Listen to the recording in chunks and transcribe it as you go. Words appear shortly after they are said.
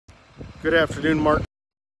Good afternoon, Mark.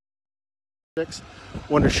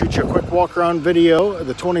 Wanted to shoot you a quick walk around video of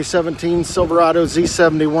the 2017 Silverado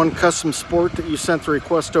Z71 Custom Sport that you sent the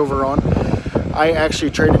request over on. I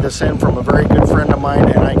actually traded this in from a very good friend of mine,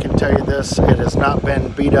 and I can tell you this, it has not been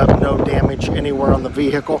beat up, no damage anywhere on the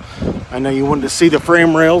vehicle. I know you wanted to see the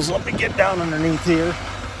frame rails. Let me get down underneath here.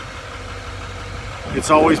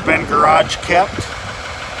 It's always been garage kept.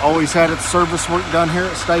 Always had its service work done here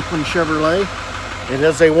at Stikeman Chevrolet. It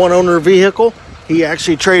is a one-owner vehicle. He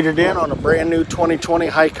actually traded in on a brand new 2020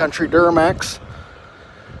 High Country Duramax.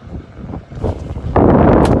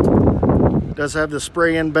 Does have the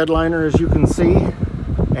spray-in bed liner, as you can see,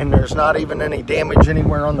 and there's not even any damage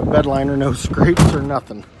anywhere on the bed liner, no scrapes or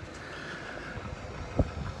nothing.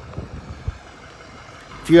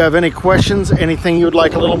 If you have any questions, anything you would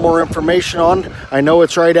like a little more information on, I know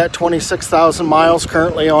it's right at 26,000 miles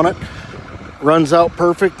currently on it. Runs out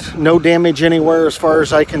perfect, no damage anywhere as far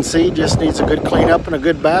as I can see. Just needs a good cleanup and a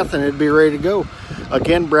good bath and it'd be ready to go.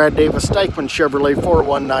 Again, Brad Davis, Stikeman Chevrolet,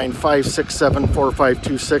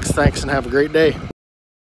 419-567-4526. Thanks and have a great day.